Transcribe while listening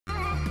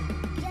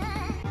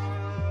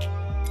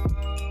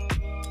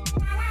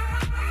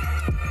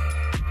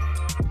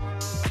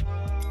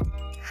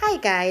Hi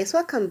guys,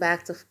 welcome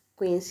back to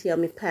Queen's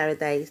Yummy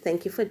Paradise.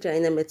 Thank you for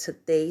joining me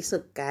today.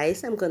 So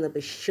guys, I'm gonna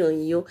be showing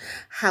you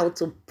how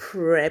to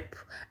prep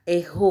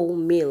a whole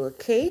meal.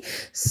 Okay,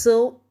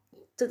 so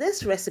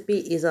today's recipe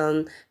is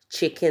on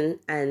chicken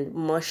and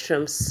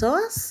mushroom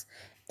sauce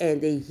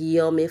and a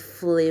yummy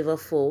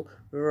flavorful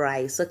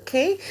rice.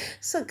 Okay,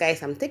 so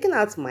guys, I'm taking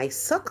out my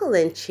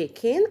succulent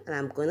chicken and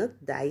I'm gonna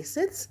dice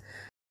it.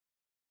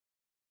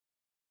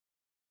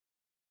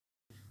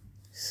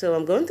 So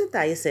I'm going to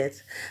dice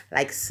it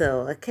like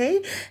so,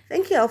 okay?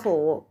 Thank you all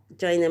for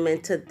joining me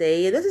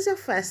today. If this is your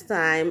first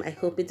time, I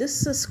hope you do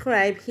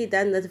subscribe, hit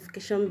that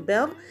notification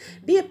bell,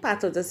 be a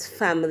part of this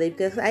family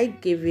because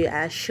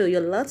I show you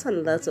lots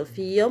and lots of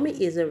yummy,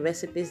 easy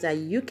recipes that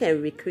you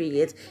can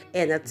recreate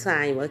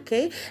anytime,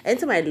 okay? And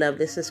to my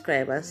lovely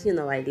subscribers, you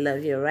know I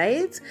love you,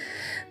 right?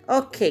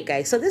 Okay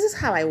guys, so this is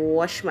how I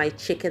wash my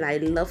chicken. I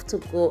love to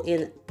go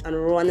in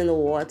and run in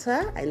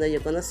water. I know you're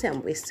gonna say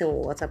I'm wasting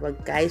water,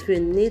 but guys, we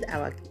need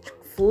our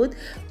food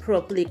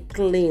properly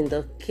cleaned,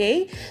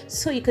 okay?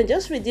 So you can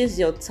just reduce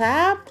your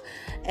tap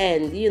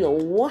and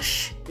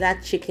wash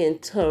that chicken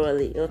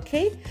thoroughly,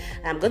 okay?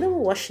 I'm gonna be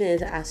washing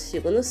it as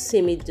you're gonna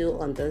see me do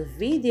on the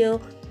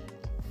video.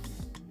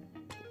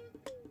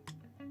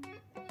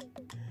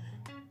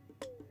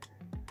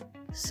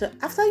 So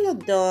after you're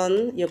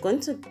done, you're going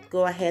to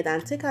go ahead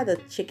and take out the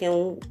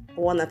chicken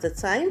one at a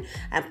time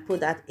and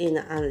put that in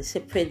a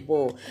separate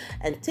bowl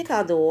and take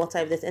out the water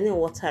if there's any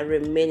water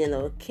remaining,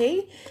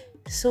 okay?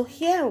 So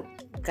here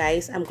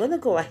guys, I'm going to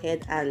go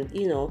ahead and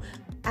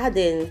add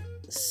in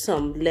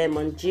some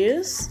lemon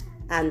juice,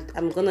 and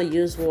I'm going to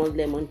use 1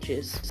 lemon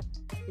juice.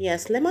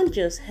 Yes, lemon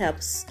juice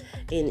helps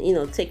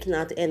in taking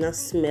out any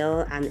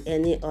smell and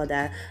any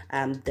other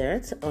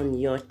dirt on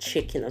your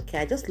chicken, okay?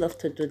 I just love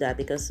to do that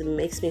because it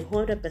makes me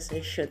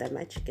 100% sure that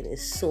my chicken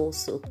is so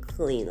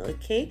clean,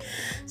 okay?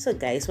 So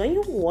guys, when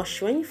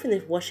you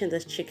finish washing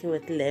this chicken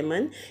with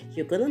lemon,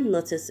 you're gonna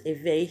notice a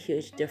very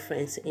huge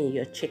difference in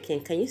your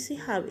chicken. Can you see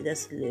how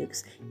this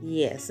looks?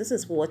 Yes, this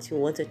is what you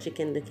want your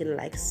chicken looking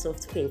like,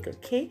 soft pink,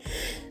 okay?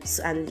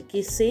 So, and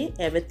you see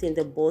everything,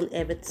 the bone,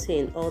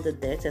 everything, all the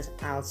dirt is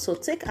out. So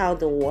take out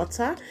the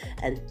water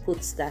and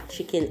put that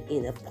chicken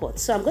in a pot.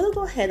 So I'm gonna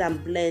go ahead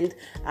and blend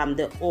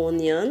the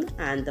onion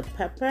and the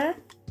pepper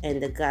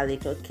and the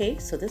garlic, okay?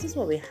 So this is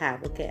what we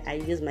have, okay? I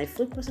use my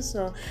food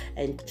processor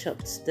and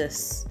chopped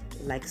this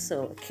like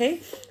so, okay?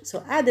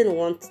 So add in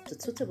 1 to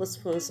 2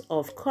 tablespoons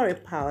of curry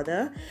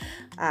powder,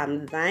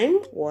 lime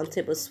 1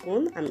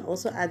 tablespoon, and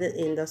also added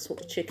in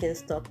the chicken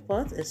stock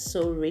pot. It's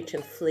so rich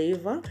in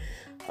flavor,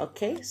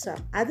 okay? So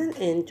I'm adding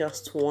in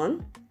just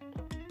 1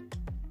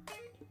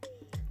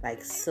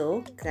 like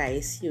so.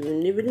 Guys, you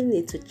really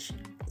need to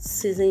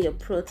season your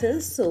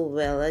proteins so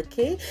well,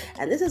 okay?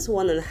 And this is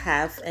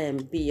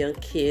 1.5 bouillon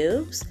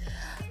cubes,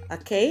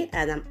 okay?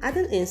 And I'm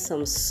adding in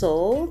some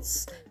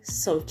salt,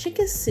 some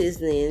chicken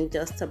seasoning,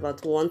 just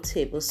about 1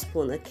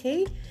 tablespoon,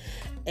 okay?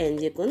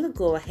 And you're going to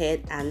go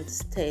ahead and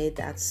stir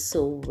that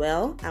so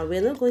well, and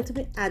we're not going to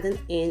be adding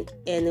in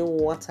any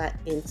water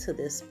into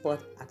this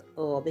pot at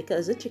all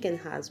because the chicken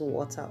has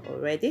water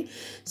already.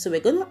 So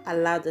we're going to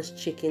allow this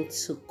chicken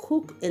to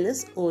cook in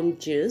its own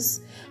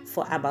juice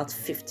for about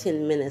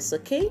 15 minutes,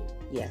 okay?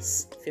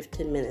 Yes,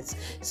 15 minutes.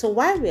 So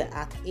while we're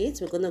at it,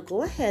 we're going to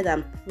go ahead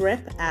and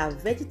prep our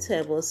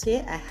vegetables.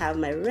 Here I have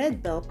my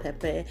red bell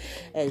pepper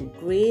and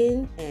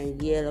green and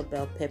yellow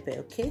bell pepper,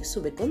 okay? So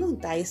we're going to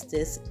dice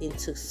this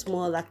into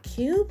smaller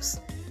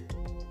cubes.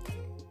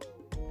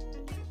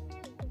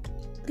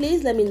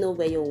 Please let me know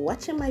where you're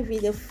watching my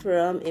video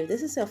from. If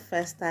this is your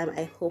first time,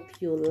 I hope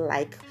you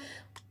like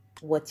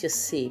what you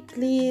see.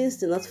 Please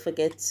do not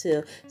forget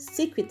to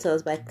stick with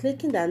us by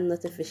clicking that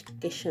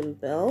notification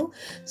bell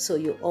so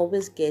you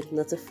always get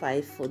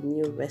notified for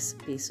new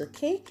recipes,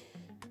 okay?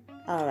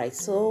 All right,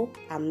 so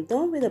I'm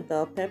done with the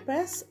bell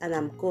peppers and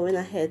I'm going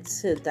ahead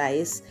to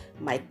dice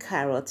my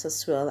carrots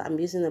as well. I'm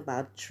using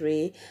about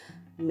 3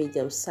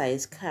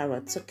 medium-sized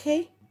carrots,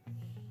 okay?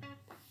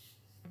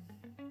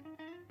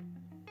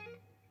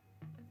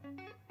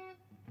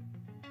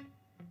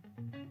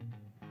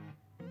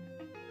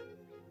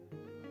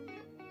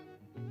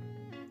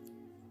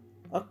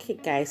 Okay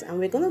guys, and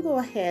we're gonna go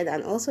ahead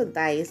and also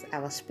dice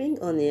our spring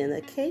onion,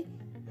 okay?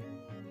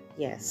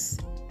 Yes.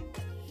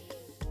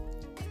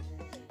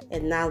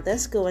 And now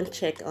let's go and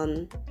check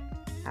on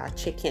our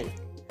chicken.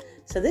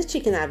 So this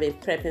chicken I've been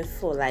prepping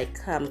for like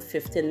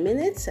 15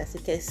 minutes. As you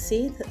can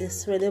see,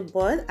 it's really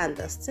boiled and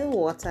there's still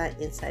water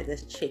inside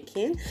this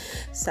chicken.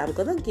 So I'm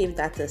gonna give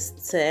that a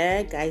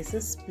stir. Guys,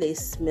 this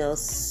place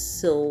smells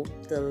so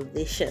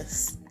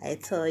delicious, I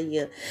tell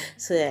you.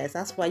 So yes,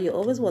 that's why you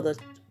always want to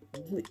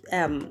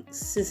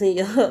season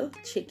your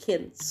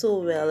chicken so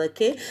well,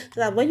 okay? So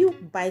that when you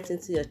bite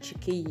into your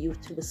chicken, you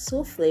will be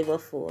so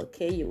flavorful,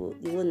 okay? You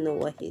won't know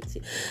what hit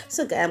you.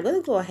 So guys, I'm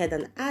gonna go ahead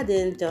and add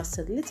in just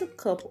a little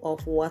cup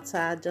of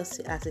water, just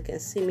as you can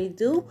see me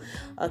do,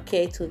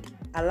 okay, to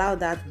allow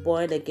that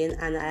boil again.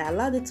 And I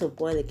allowed it to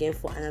boil again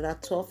for another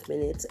 12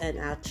 minutes and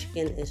our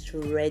chicken is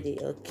ready,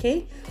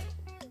 okay?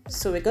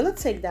 So we're gonna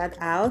take that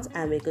out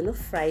and we're gonna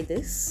fry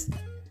this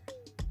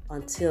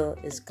until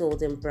it's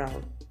golden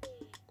brown.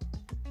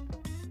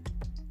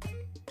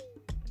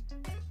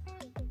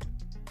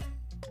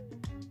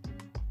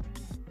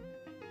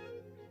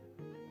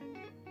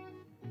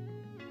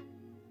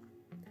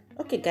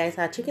 Okay guys,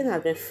 our chicken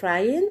has been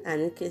frying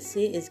and you can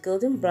see it's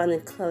golden brown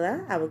in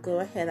color. I will go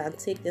ahead and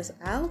take this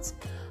out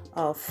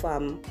of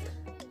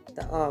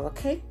the oil,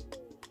 okay?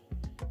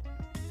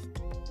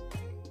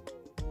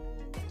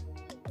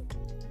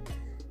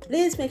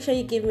 Please make sure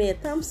you give me a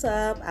thumbs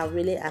up. I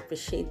really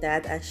appreciate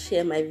that, and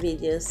share my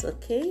videos,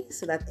 okay?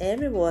 So that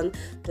everyone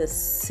will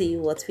see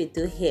what we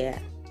do here.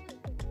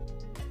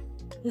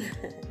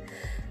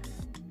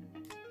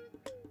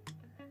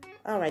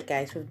 Alright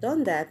guys, we've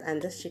done that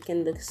and this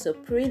chicken looks so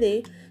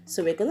pretty.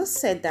 So we're gonna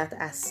set that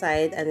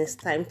aside and it's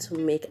time to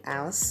make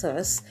our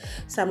sauce.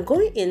 So I'm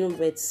going in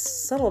with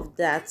some of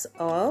that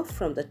oil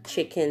from the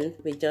chicken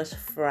we just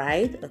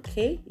fried,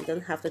 okay? You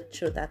don't have to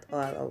throw that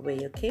oil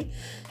away, okay?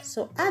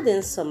 So add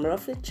in some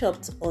roughly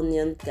chopped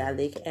onion,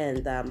 garlic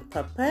and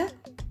pepper.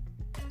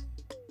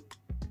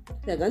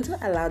 We're going to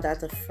allow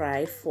that to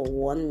fry for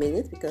 1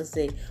 minute because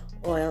the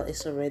oil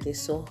is already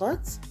so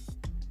hot.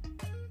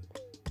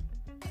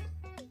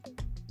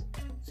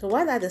 So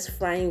while that is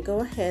frying, go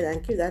ahead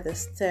and give that a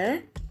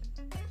stir.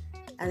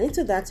 And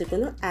into that, you're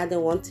going to add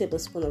in 1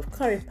 tablespoon of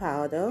curry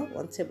powder,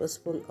 1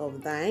 tablespoon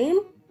of thyme.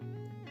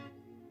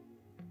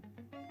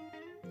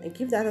 And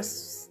give that a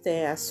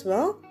stir as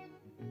well.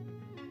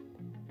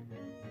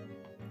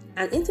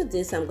 And into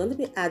this, I'm going to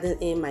be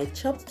adding in my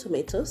chopped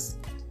tomatoes.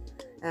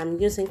 I'm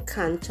using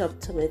canned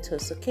chopped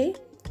tomatoes, okay?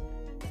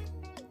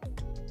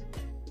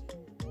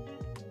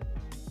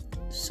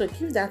 So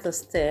give that a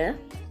stir.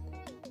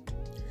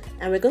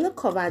 And we're going to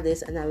cover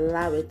this and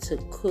allow it to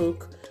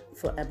cook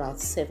for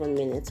about 7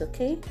 minutes,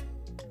 okay?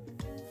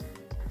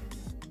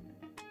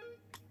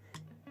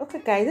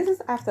 Okay guys, this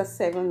is after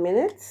 7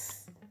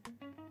 minutes.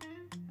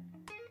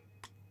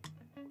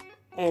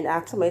 And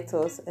our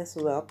tomatoes is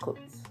well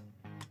cooked.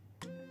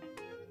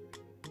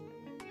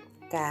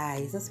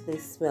 Guys, this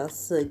place smells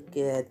so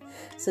good.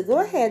 So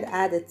go ahead,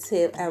 add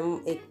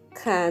a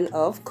can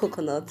of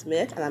coconut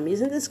milk, and I'm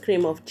using this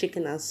cream of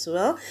chicken as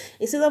well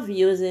instead of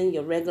using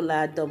your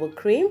regular double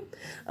cream,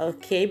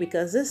 okay,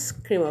 because this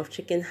cream of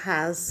chicken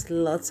has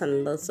lots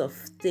and lots of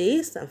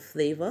taste and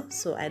flavor,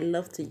 so I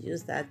love to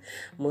use that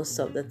most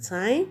of the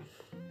time,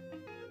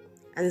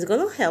 and it's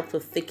going to help to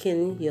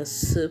thicken your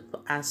soup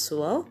as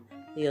well,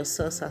 your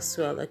sauce as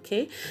well,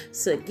 okay?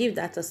 So give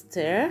that a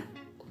stir.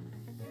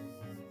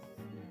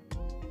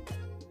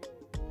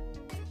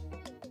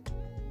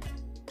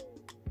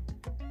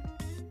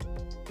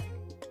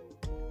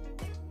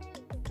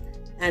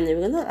 And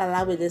we're going to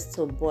allow this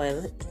to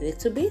boil a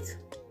little bit,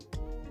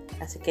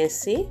 as you can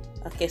see.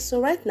 Okay,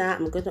 so right now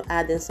I'm going to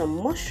add in some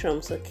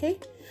mushrooms, okay?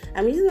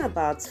 I'm using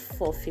about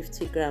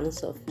 450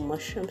 grams of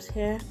mushrooms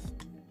here.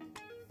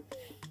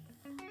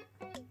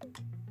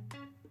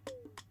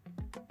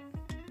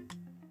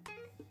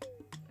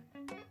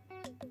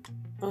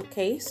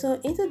 Okay,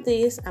 so into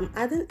this I'm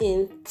adding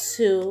in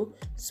 2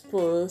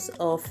 spoons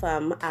of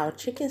our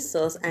chicken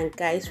sauce, and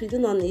guys, we do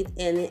not need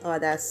any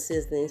other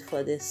seasoning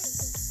for this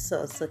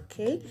sauce,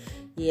 okay?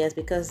 Yes,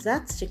 because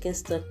that chicken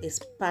stock is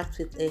packed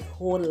with a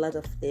whole lot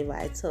of flavor,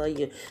 I tell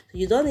you.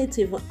 You don't need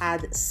to even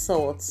add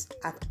salt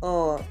at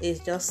all. It's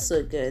just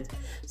so good.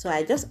 So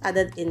I just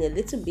added in a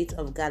little bit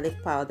of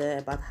garlic powder,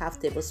 about half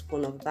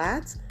tablespoon of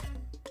that.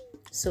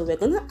 So we're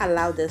going to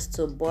allow this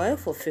to boil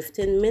for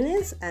 15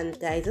 minutes, and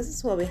guys, this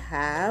is what we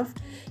have.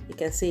 You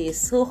can see it's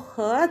so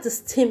hot, the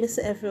steam is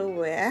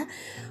everywhere.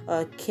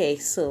 Okay,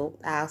 so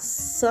our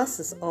sauce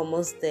is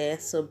almost there.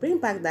 So bring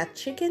back that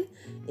chicken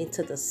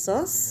into the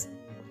sauce,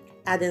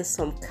 add in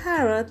some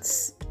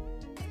carrots,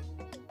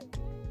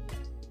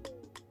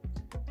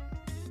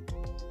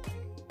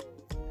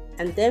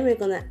 and then we're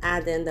going to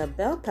add in the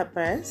bell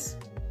peppers.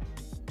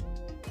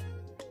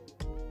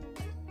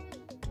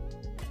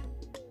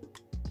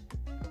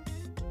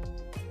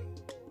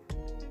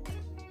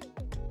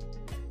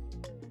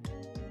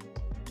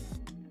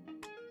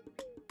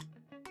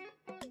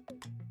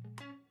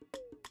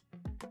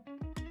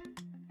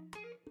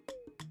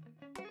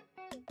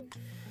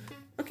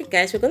 Okay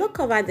guys, we're going to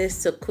cover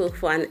this to cook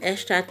for an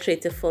extra 3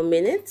 to 4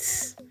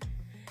 minutes.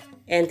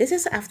 And this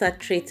is after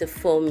 3 to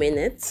 4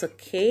 minutes,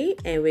 okay?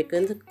 And we're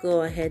going to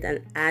go ahead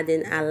and add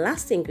in our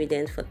last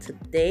ingredient for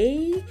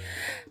today,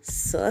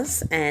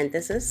 sauce. And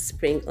this is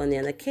spring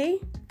onion, okay?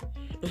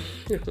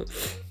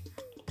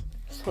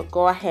 So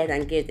go ahead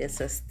and give this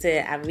a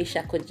stir. I wish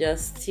I could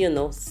just, you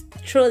know,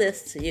 throw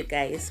this to you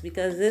guys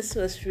because this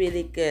was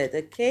really good,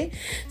 okay?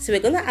 So we're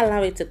gonna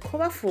allow it to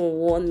cover for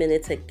 1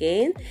 minute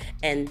again,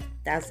 and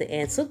that's the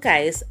end. So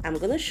guys, I'm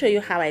gonna show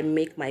you how I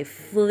make my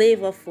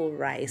flavorful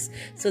rice.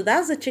 So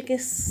that's the chicken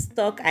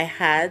stock I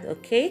had,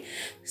 okay?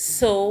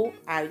 So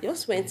I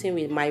just went in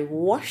with my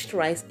washed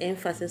rice,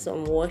 emphasis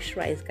on washed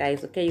rice,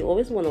 guys, okay? You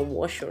always want to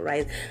wash your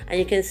rice, and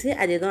you can see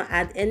I did not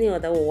add any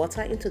other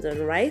water into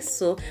the rice.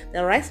 So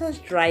the rice has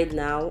dried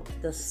now,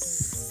 the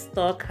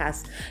stock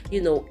has,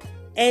 you know,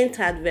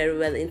 entered very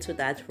well into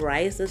that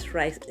rice. This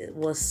rice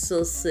was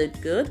so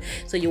good.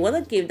 So you want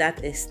to give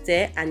that a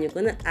stir, and you're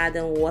going to add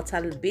in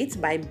water bit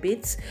by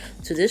bit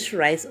to this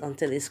rice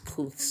until it's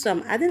cooked. So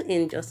I'm adding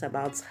in just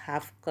about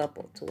half cup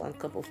to 1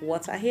 cup of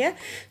water here.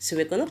 So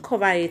we're going to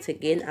cover it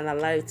again and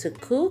allow it to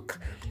cook.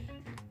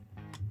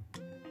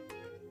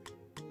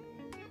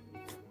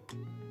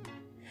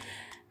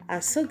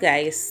 And so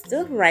guys,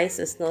 the rice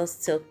is not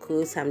still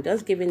cooked, so I'm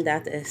just giving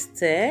that a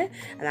stir,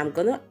 and I'm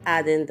gonna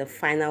add in the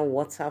final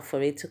water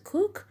for it to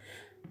cook.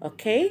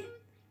 Okay,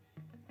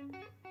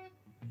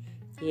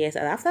 yes,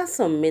 and after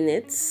some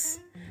minutes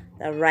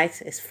the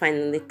rice is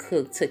finally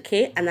cooked.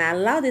 Okay, and I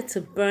allowed it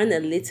to burn a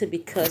little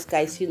because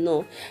guys, you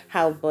know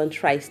how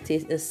burnt rice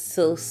tastes. Is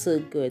so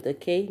good.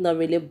 Okay, not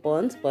really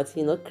burnt, but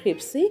you know,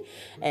 crispy,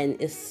 and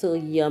it's so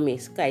yummy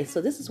guys. So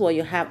this is what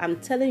you have.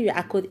 I'm telling you,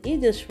 I could eat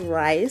this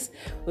rice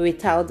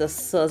without the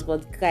sauce,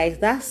 but guys,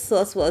 that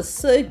sauce was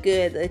so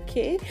good.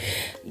 Okay,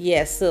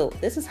 yeah, so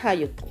this is how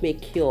you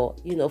make your,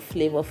 you know,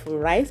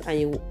 flavorful rice, and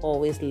you will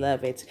always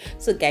love it.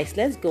 So guys,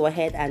 let's go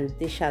ahead and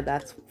dish out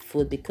that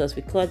food because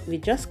we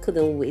just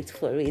couldn't wait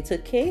for it.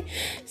 Okay,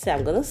 so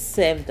I'm gonna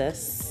serve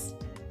this.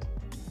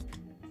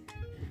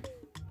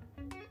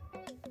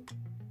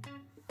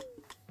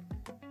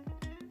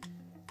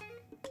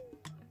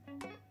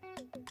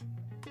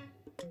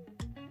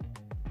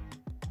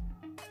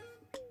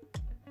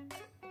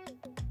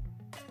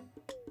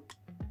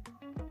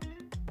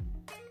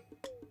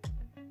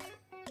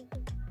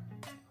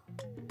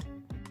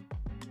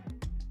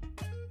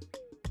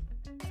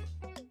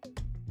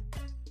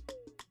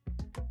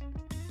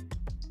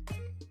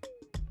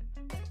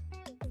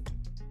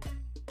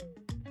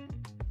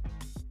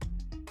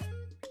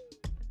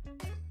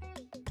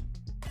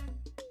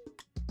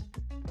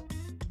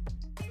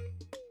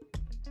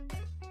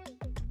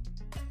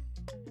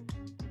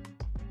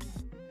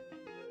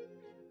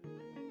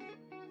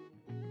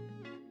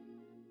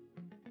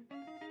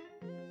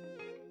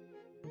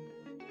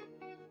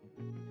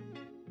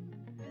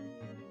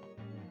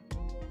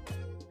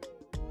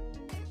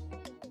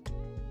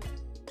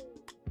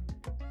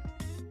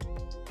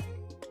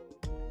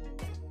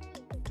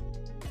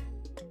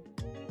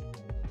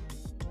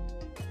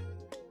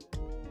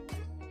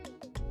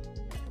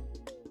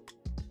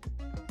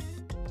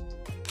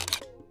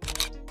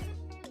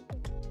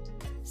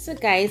 So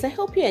guys, I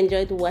hope you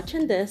enjoyed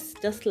watching this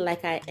just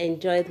like I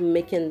enjoyed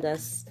making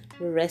this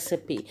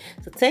recipe.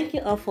 So thank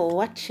you all for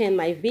watching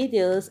my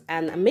videos,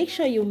 and make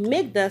sure you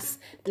make this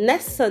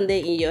next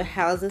Sunday in your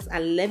houses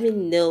and let me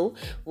know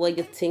what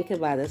you think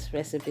about this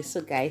recipe.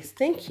 So guys,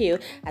 thank you,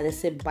 and I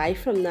say bye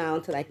from now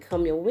until I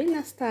come your way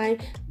next time.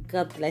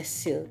 God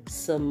bless you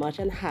so much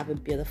and have a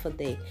beautiful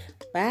day.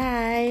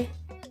 Bye.